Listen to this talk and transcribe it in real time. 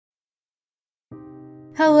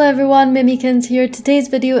Hello everyone, Mimikins here. Today's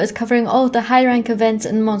video is covering all of the high rank events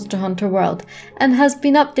in Monster Hunter World, and has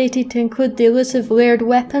been updated to include the elusive layered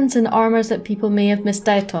weapons and armors that people may have missed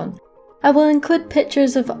out on. I will include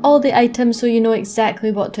pictures of all the items so you know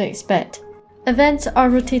exactly what to expect. Events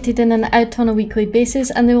are rotated in and out on a weekly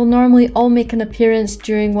basis, and they will normally all make an appearance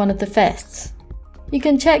during one of the fests. You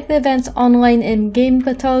can check the events online in-game,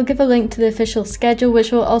 but I'll give a link to the official schedule,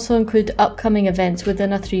 which will also include upcoming events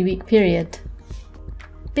within a 3-week period.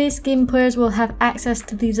 Base game players will have access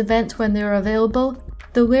to these events when they are available.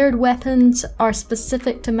 The layered weapons are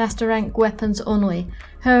specific to master rank weapons only.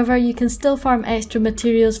 However, you can still farm extra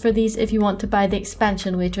materials for these if you want to buy the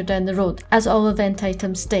expansion later down the road, as all event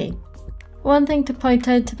items stay. One thing to point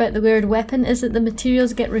out about the layered weapon is that the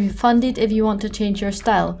materials get refunded if you want to change your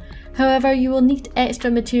style. However, you will need extra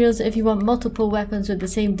materials if you want multiple weapons with the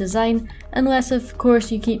same design, unless of course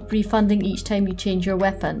you keep refunding each time you change your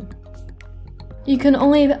weapon. You can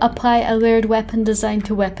only apply a layered weapon design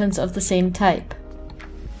to weapons of the same type.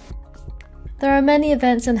 There are many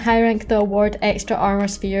events in high rank that award extra armor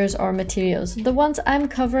spheres or materials. The ones I'm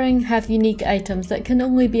covering have unique items that can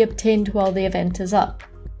only be obtained while the event is up.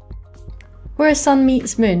 Where Sun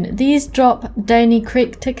Meets Moon. These drop Downy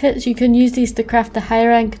Crake tickets. You can use these to craft the high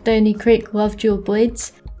rank Downy Crake Love Jewel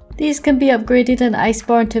blades. These can be upgraded in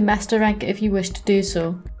Iceborne to master rank if you wish to do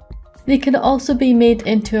so. They can also be made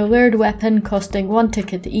into a layered weapon costing 1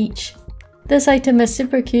 ticket each. This item is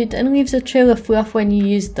super cute and leaves a trail of fluff when you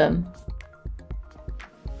use them.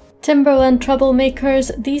 Timberland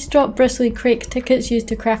Troublemakers. These drop Bristly Crake tickets used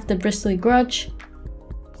to craft the Bristly Grudge.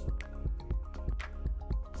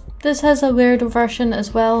 This has a layered version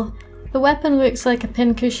as well. The weapon looks like a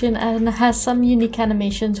pincushion and has some unique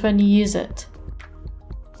animations when you use it.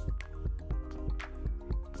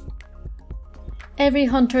 Every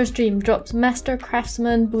Hunter's Dream drops Master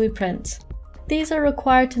Craftsman blueprints. These are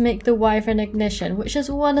required to make the Wyvern Ignition, which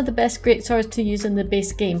is one of the best greatswords to use in the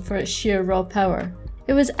base game for its sheer raw power.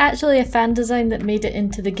 It was actually a fan design that made it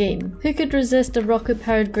into the game. Who could resist a rocket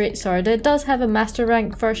powered greatsword? It does have a master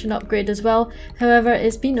rank version upgrade as well, however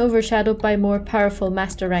it's been overshadowed by more powerful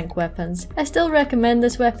master rank weapons. I still recommend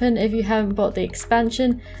this weapon if you haven't bought the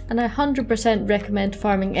expansion, and I 100% recommend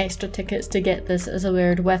farming extra tickets to get this as a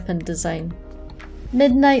layered weapon design.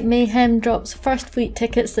 Midnight Mayhem drops First Fleet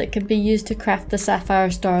tickets that can be used to craft the Sapphire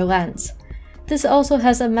Star Lance. This also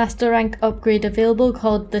has a master rank upgrade available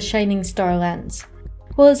called the Shining Star Lance.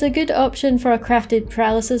 While it's a good option for a crafted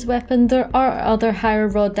paralysis weapon, there are other higher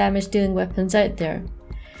raw damage dealing weapons out there.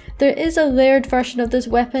 There is a layered version of this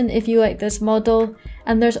weapon if you like this model,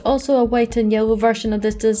 and there's also a white and yellow version of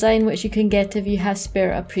this design which you can get if you have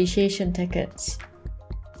spare appreciation tickets.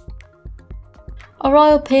 A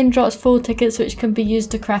Royal Pain drops full tickets which can be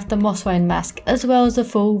used to craft the Mosswine mask, as well as the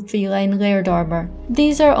full feline layered armor.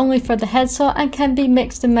 These are only for the headsaw and can be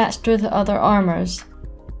mixed and matched with other armors.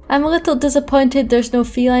 I'm a little disappointed there's no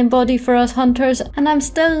feline body for us hunters, and I'm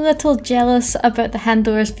still a little jealous about the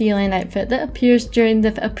handler's feline outfit that appears during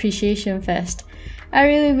the Appreciation Fest. I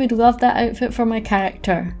really would love that outfit for my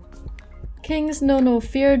character. King's Know No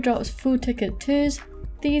Fear drops full ticket 2s.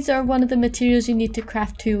 These are one of the materials you need to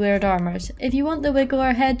craft 2 layered armors. If you want the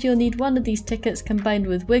Wiggler head, you'll need one of these tickets combined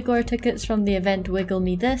with Wiggler tickets from the event Wiggle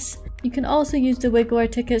Me This. You can also use the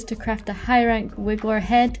Wiggler tickets to craft a high rank Wiggler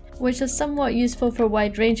head, which is somewhat useful for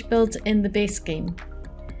wide range builds in the base game.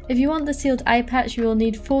 If you want the sealed eye patch, you will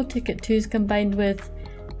need full ticket 2s combined with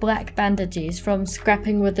black bandages from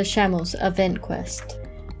Scrapping with the Shambles event quest.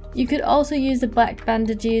 You could also use the black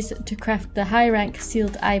bandages to craft the high rank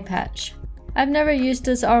sealed eye patch. I've never used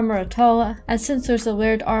this armor at all, and since there's a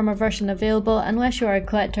layered armor version available, unless you are a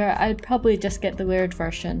collector, I'd probably just get the layered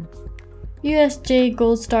version. USJ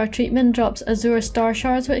Gold Star Treatment drops Azure Star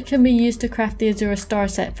Shards, which can be used to craft the Azure Star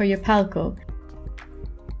set for your Palico.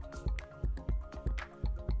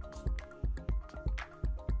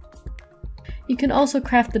 You can also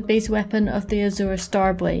craft the base weapon of the Azure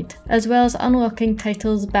Star Blade, as well as unlocking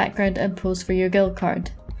titles, background and pose for your guild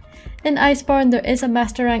card. In Iceborne, there is a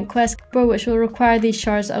master rank quest which will require these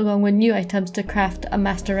shards along with new items to craft a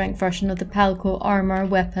master rank version of the Palico armor,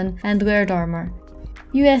 weapon and layered armor.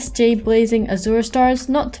 USJ Blazing Azure Stars,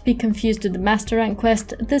 not to be confused with the master rank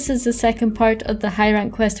quest, this is the second part of the high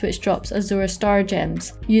rank quest which drops Azure Star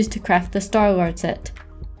Gems, used to craft the Star-Lord set.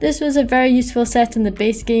 This was a very useful set in the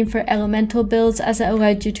base game for elemental builds, as it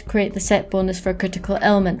allowed you to create the set bonus for critical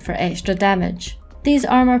element for extra damage. These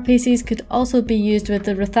armor pieces could also be used with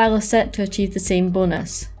the Rathalos set to achieve the same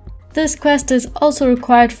bonus. This quest is also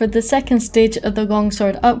required for the second stage of the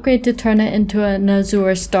longsword upgrade to turn it into an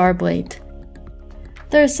Azure Star Blade.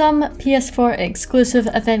 There are some PS4 exclusive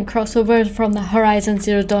event crossovers from the Horizon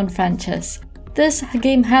Zero Dawn franchise. This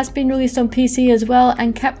game has been released on PC as well,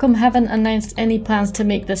 and Capcom haven't announced any plans to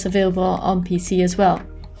make this available on PC as well.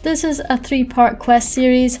 This is a 3-part quest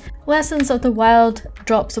series. Lessons of the Wild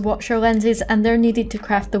drops Watcher lenses, and they're needed to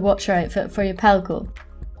craft the Watcher outfit for your Palico.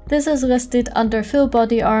 This is listed under full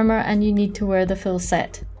body armor, and you need to wear the full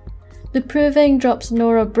set. The Proving drops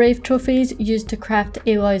Nora Brave trophies used to craft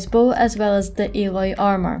Aloy's bow as well as the Aloy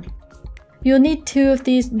armor. You'll need 2 of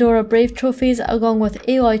these Nora Brave trophies along with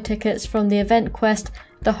Aloy tickets from the event quest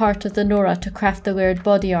The Heart of the Nora to craft the layered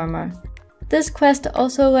body armor. This quest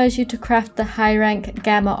also allows you to craft the high rank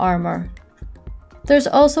Gamma armor. There's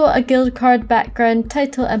also a guild card background,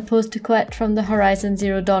 title and pose to collect from the Horizon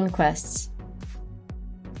Zero Dawn quests.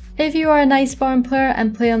 If you are an Iceborne player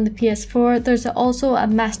and play on the PS4, there's also a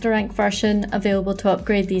Master Rank version available to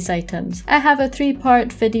upgrade these items. I have a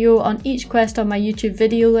 3-part video on each quest on my YouTube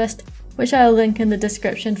video list, which I'll link in the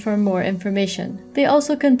description for more information. They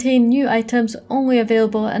also contain new items only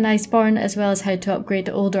available in Iceborne, as well as how to upgrade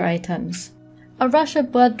older items. A Rush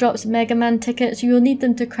of Blood drops Mega Man tickets. You will need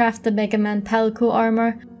them to craft the Mega Man Palico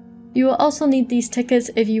armor. You will also need these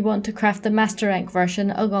tickets if you want to craft the Master Rank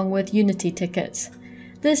version along with Unity tickets.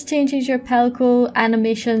 This changes your Palico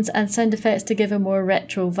animations and sound effects to give a more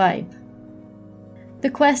retro vibe.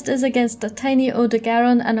 The quest is against a tiny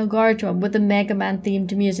Odogaron and a large one with the Mega Man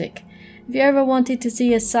themed music. If you ever wanted to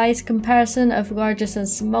see a size comparison of largest and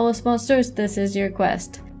smallest monsters, this is your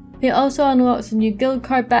quest. It also unlocks a new guild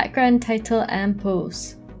card background, title and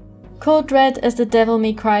pose. Code Red is the Devil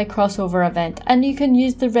May Cry crossover event, and you can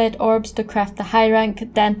use the red orbs to craft the high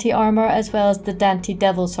rank Dante armor as well as the Dante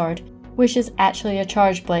Devil Sword, which is actually a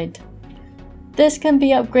charge blade. This can be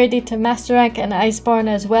upgraded to Master Rank in Iceborne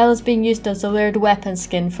as well as being used as a layered weapon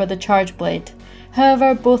skin for the charge blade.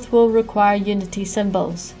 However, both will require Unity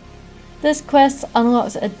symbols. This quest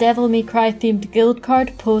unlocks a Devil May Cry themed guild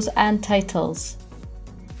card, pose and titles.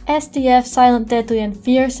 SDF Silent, Deadly and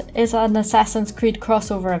Fierce is an Assassin's Creed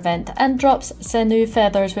crossover event and drops Senu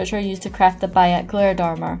feathers, which are used to craft the Bayek layered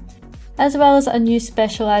armor, as well as a new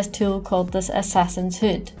specialised tool called the Assassin's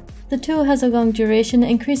Hood. The tool has a long duration,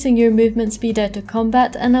 increasing your movement speed out of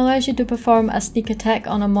combat, and allows you to perform a sneak attack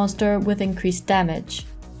on a monster with increased damage.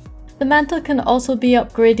 The mantle can also be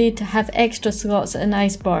upgraded to have extra slots in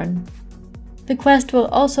Iceborne. The quest will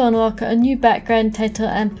also unlock a new background, title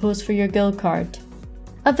and pose for your guild card.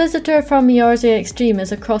 A Visitor from Eorzea Extreme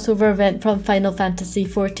is a crossover event from Final Fantasy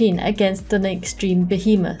XIV against an extreme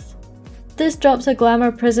behemoth. This drops a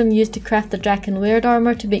glamour prism used to craft the Draken layered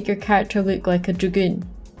armor to make your character look like a dragoon.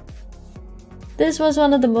 This was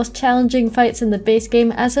one of the most challenging fights in the base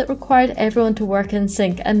game, as it required everyone to work in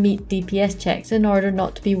sync and meet DPS checks in order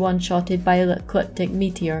not to be one-shotted by an ecliptic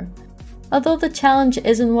meteor. Although the challenge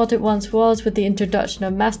isn't what it once was with the introduction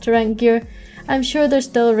of Master Rank gear, I'm sure there's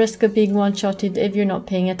still a risk of being one-shotted if you're not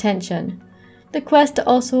paying attention. The quest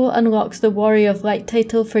also unlocks the Warrior of Light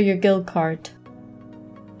title for your guild card.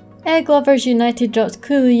 Egg Lovers United drops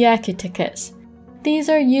Kulu-Yaku tickets. These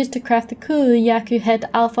are used to craft the Kulu-Yaku head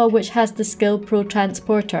alpha, which has the skill Pro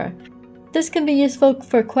Transporter. This can be useful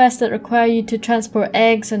for quests that require you to transport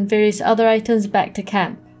eggs and various other items back to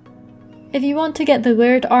camp. If you want to get the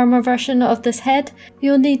layered armor version of this head,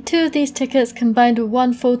 you'll need 2 of these tickets combined with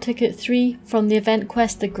 1 full ticket 3 from the event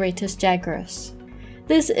quest The Greatest Jagras.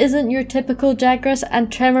 This isn't your typical Jagras,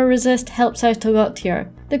 and Tremor Resist helps out a lot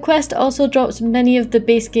here. The quest also drops many of the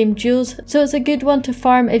base game jewels, so it's a good one to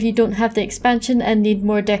farm if you don't have the expansion and need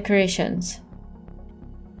more decorations.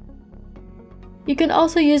 You can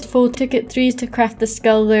also use full ticket 3s to craft the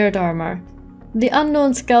skull layered armor. The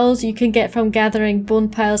unknown skulls you can get from gathering bone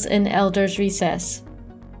piles in Elder's Recess.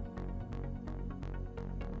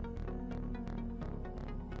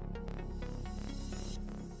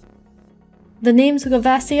 The name's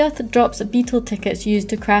Levasioth drops beetle tickets used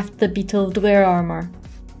to craft the beetle layer armor.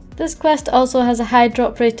 This quest also has a high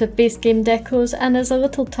drop rate of base game decos and is a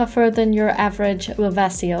little tougher than your average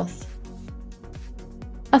Levasioth.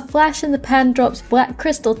 A Flash in the Pan drops black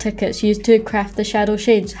crystal tickets used to craft the Shadow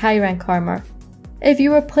Shade's high rank armor. If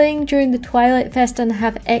you were playing during the Twilight Fest and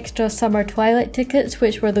have extra Summer Twilight tickets,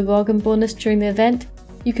 which were the login bonus during the event,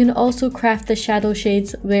 you can also craft the Shadow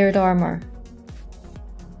Shade's layered armor.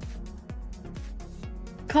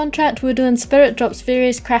 Contract Woodland Spirit drops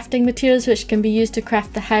various crafting materials which can be used to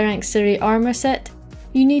craft the high rank Ciri armor set.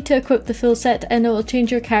 You need to equip the full set and it will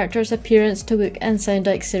change your character's appearance to look and sound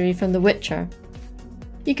like Ciri from The Witcher.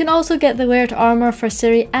 You can also get the layered armor for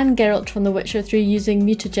Ciri and Geralt from The Witcher 3 using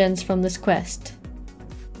mutagens from this quest.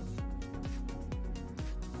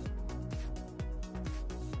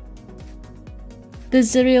 the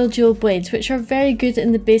Ziriel dual blades, which are very good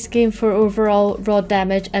in the base game for overall raw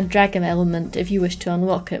damage and dragon element if you wish to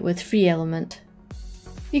unlock it with free element.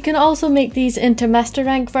 You can also make these into master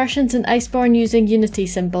rank versions in Iceborne using unity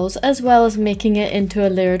symbols, as well as making it into a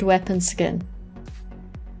layered weapon skin.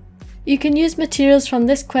 You can use materials from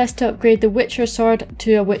this quest to upgrade the Witcher sword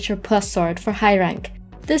to a Witcher Plus sword for high rank.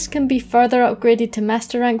 This can be further upgraded to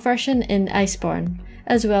master rank version in Iceborne,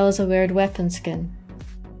 as well as a layered weapon skin.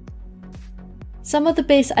 Some of the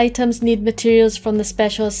base items need materials from the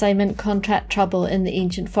special assignment Contract Trouble in the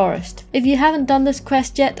Ancient Forest. If you haven't done this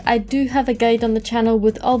quest yet, I do have a guide on the channel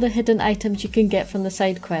with all the hidden items you can get from the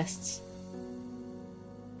side quests.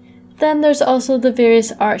 Then there's also the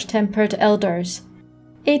various Arch-Tempered Elders.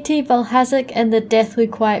 A.T. Valhazak in the Deathly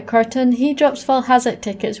Quiet Curtain, he drops Valhazak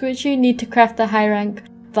tickets which you need to craft the high rank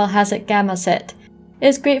Valhazak Gamma set.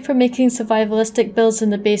 It's great for making survivalistic builds in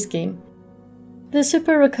the base game. The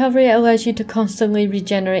Super Recovery allows you to constantly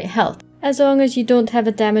regenerate health, as long as you don't have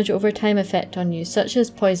a damage over time effect on you, such as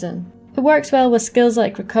poison. It works well with skills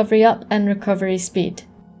like Recovery Up and Recovery Speed.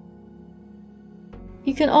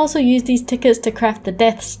 You can also use these tickets to craft the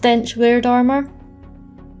Death Stench layered armor.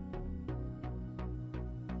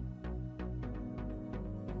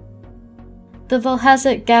 The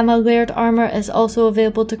Valhazak Gamma layered armor is also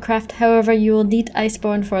available to craft, however you will need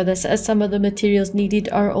Iceborne for this, as some of the materials needed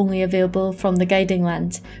are only available from the Guiding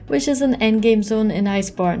Lands, which is an endgame zone in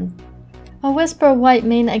Iceborne. A Whisper White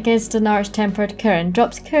main against an Arch-Tempered Kirin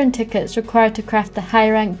drops Kirin tickets required to craft the high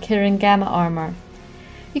rank Kirin Gamma armor.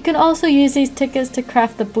 You can also use these tickets to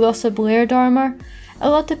craft the Blossom layered armor. A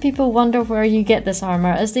lot of people wonder where you get this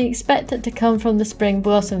armor, as they expect it to come from the Spring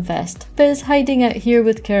Blossom Fest, but it's hiding out here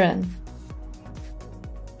with Kirin.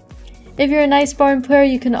 If you're an Iceborne player,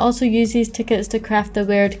 you can also use these tickets to craft the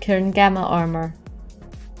layered Kirin Gamma armor.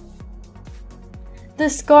 The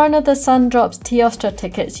Scorn of the Sun drops Teostra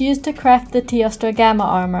tickets used to craft the Teostra Gamma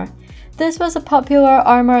armor. This was a popular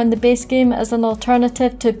armor in the base game as an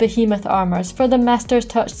alternative to Behemoth armors for the Master's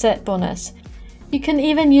Touch set bonus. You can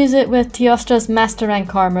even use it with Teostra's Master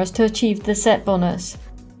Rank armors to achieve the set bonus.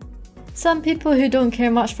 Some people who don't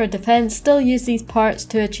care much for defense still use these parts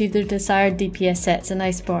to achieve their desired DPS sets in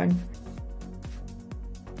Iceborne.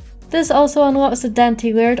 This also unlocks the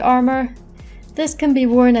Dante layered armor. This can be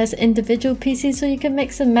worn as individual pieces, so you can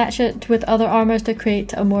mix and match it with other armors to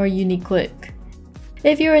create a more unique look.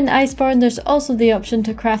 If you're in Iceborne, there's also the option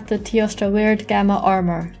to craft the Teostra layered Gamma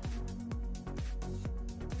armor.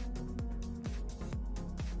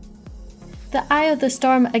 The Eye of the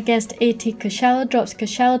Storm against A.T. Kushala drops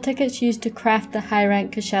Kushala tickets used to craft the high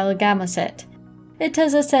rank Kushala Gamma set. It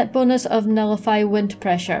has a set bonus of Nullify Wind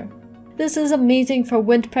Pressure. This is amazing for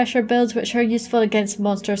wind pressure builds which are useful against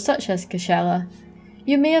monsters such as Kushala.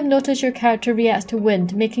 You may have noticed your character reacts to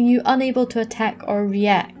wind, making you unable to attack or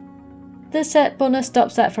react. This set bonus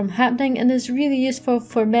stops that from happening and is really useful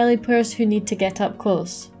for melee players who need to get up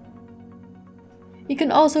close. You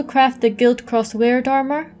can also craft the Guild Cross layered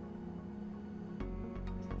armor.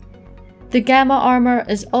 The Gamma armor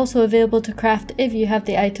is also available to craft if you have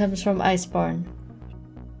the items from Iceborne.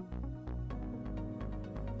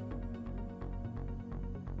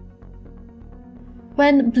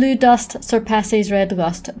 When Blue Dust surpasses Red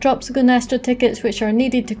Lust, drops Lunastra tickets which are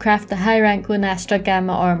needed to craft the high rank Lunastra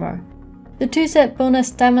Gamma armor. The 2-set bonus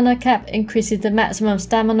stamina cap increases the maximum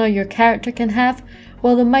stamina your character can have,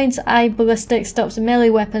 while the Mind's Eye Ballistic stops melee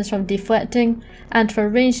weapons from deflecting, and for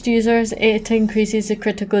ranged users it increases the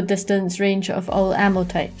critical distance range of all ammo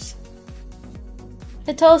types.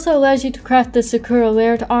 It also allows you to craft the Sakura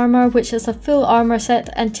layered armor, which is a full armor set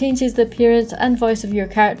and changes the appearance and voice of your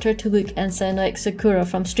character to look and sound like Sakura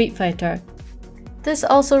from Street Fighter. This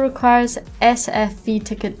also requires SFV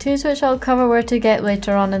ticket 2s, which I'll cover where to get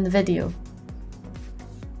later on in the video,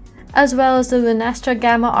 as well as the Lunastra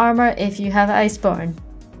Gamma armor if you have Iceborne.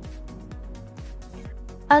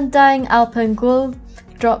 Undying Alpine Glow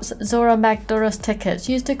drops Zora Magdoros tickets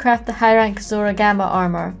used to craft the high rank Zora Gamma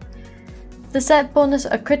armor. The set bonus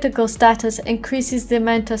of critical status increases the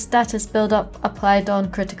amount of status build-up applied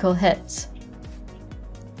on critical hits.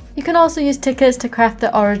 You can also use tickets to craft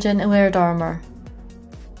the Origin layered armor.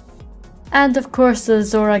 And of course the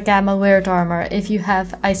Zora Gamma layered armor if you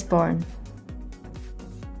have Iceborne.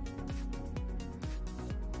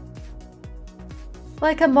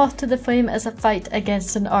 Like a Moth to the Flame is a fight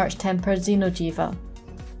against an Arch-Tempered Xenojiva.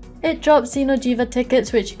 It drops Xenojiva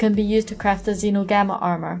tickets which can be used to craft the Xeno Gamma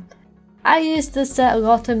armor. I used this set a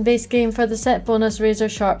lot in base game for the set bonus Razor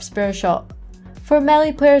Sharp Spare Shot. For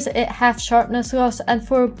melee players it half sharpness loss, and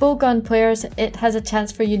for bowgun players it has a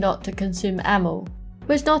chance for you not to consume ammo.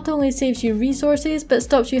 which not only saves you resources but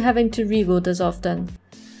stops you having to reload as often.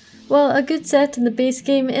 While a good set in the base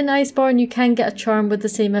game, in Iceborne you can get a charm with the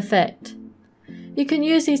same effect. You can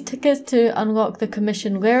use these tickets to unlock the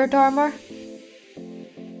commission layered armour,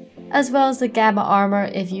 as well as the gamma armour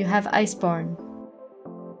if you have Iceborne.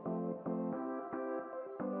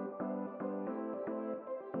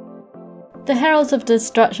 The Heralds of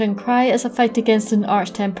Destruction cry as a fight against an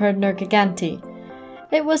Arch-Tempered Nergiganti.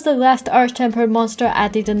 It was the last Arch-Tempered monster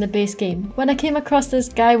added in the base game. When I came across this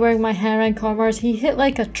guy wearing my high rank armors, he hit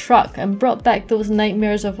like a truck and brought back those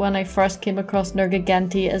nightmares of when I first came across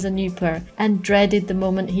Nergiganti as a new player and dreaded the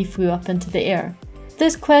moment he flew up into the air.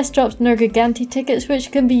 This quest drops Nergiganti tickets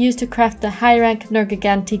which can be used to craft the high rank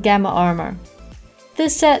Nergiganti gamma armor.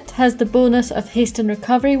 This set has the bonus of haste and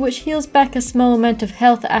recovery, which heals back a small amount of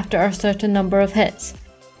health after a certain number of hits.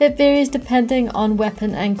 It varies depending on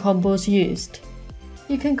weapon and combos used.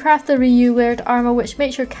 You can craft the Ryu layered armor, which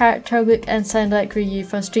makes your character look and sound like Ryu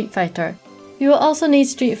from Street Fighter. You will also need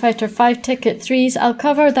Street Fighter 5 ticket 3s, I'll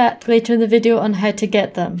cover that later in the video on how to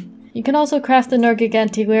get them. You can also craft the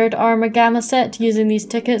Nergiganti layered armor gamma set using these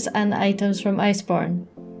tickets and items from Iceborne.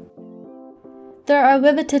 There are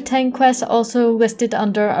limited time quests also listed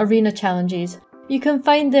under arena challenges. You can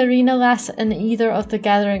find the arena lass in either of the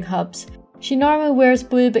gathering hubs. She normally wears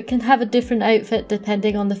blue but can have a different outfit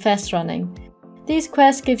depending on the fest running. These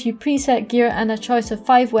quests give you preset gear and a choice of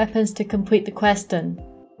 5 weapons to complete the quest in.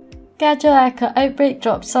 Gadjalaka Outbreak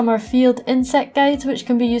drops summer field insect guides which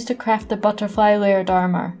can be used to craft the butterfly layered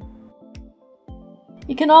armor.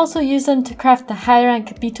 You can also use them to craft the high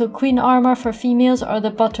rank Beetle Queen armor for females or the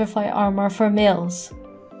butterfly armor for males.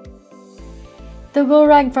 The low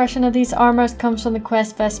rank version of these armors comes from the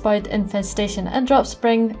quest Vespoid Infestation and drops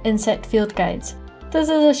spring insect field guides. This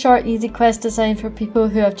is a short easy quest designed for people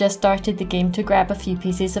who have just started the game to grab a few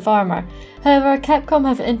pieces of armor. However, Capcom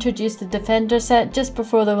have introduced the Defender set just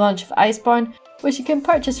before the launch of Iceborne, which you can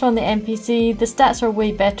purchase from the NPC. The stats are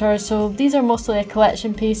way better, so these are mostly a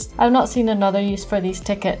collection piece. I've not seen another use for these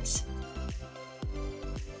tickets.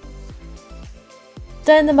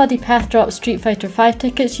 Down the Muddy Path drops Street Fighter 5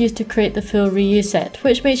 tickets used to create the full Ryu set,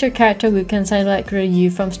 which makes your character look and sound like Ryu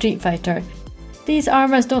from Street Fighter. These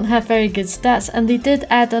armors don't have very good stats, and they did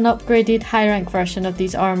add an upgraded high rank version of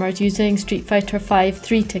these armors using Street Fighter 5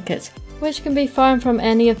 3 tickets, which can be farmed from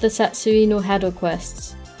any of the Satsui no Hado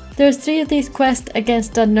quests. There's 3 of these quests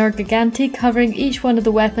against a Nergiganti, covering each one of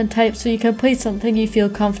the weapon types so you can play something you feel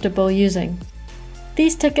comfortable using.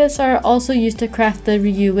 These tickets are also used to craft the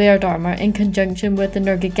Ryu layered armor in conjunction with the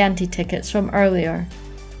Nergiganti tickets from earlier.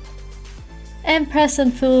 Empress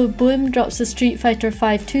and Full Bloom drops the Street Fighter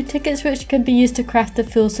 5 2 tickets which can be used to craft the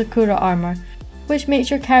full Sakura armor, which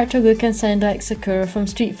makes your character look and sound like Sakura from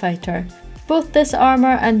Street Fighter. Both this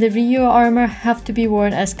armor and the Ryu armor have to be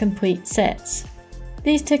worn as complete sets.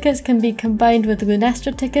 These tickets can be combined with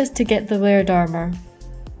Lunastra tickets to get the layered armor.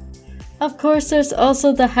 Of course, there's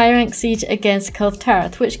also the high rank siege against Kulve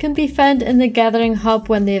Taroth, which can be found in the gathering hub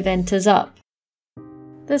when the event is up.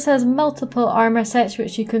 This has multiple armor sets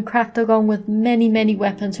which you can craft along with many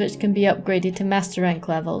weapons which can be upgraded to master rank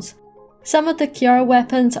levels. Some of the Kjarr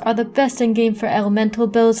weapons are the best in game for elemental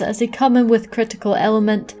builds as they come in with critical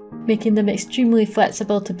element, making them extremely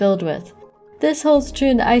flexible to build with. This holds true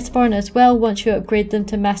in Iceborne as well once you upgrade them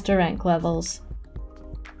to master rank levels.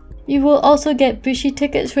 You will also get Bushi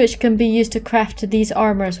tickets which can be used to craft these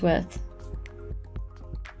armors with.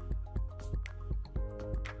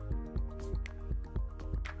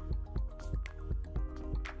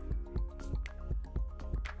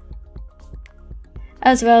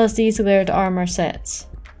 As well as these layered armor sets.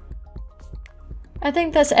 I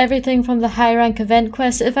think that's everything from the high rank event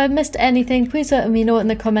quest. If I've missed anything, please let me know in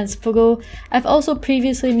the comments below. I've also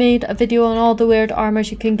previously made a video on all the layered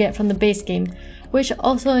armors you can get from the base game, which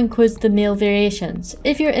also includes the male variations.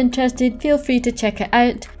 If you're interested, feel free to check it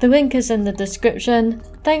out. The link is in the description.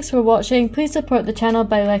 Thanks for watching, please support the channel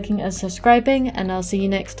by liking and subscribing, and I'll see you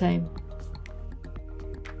next time.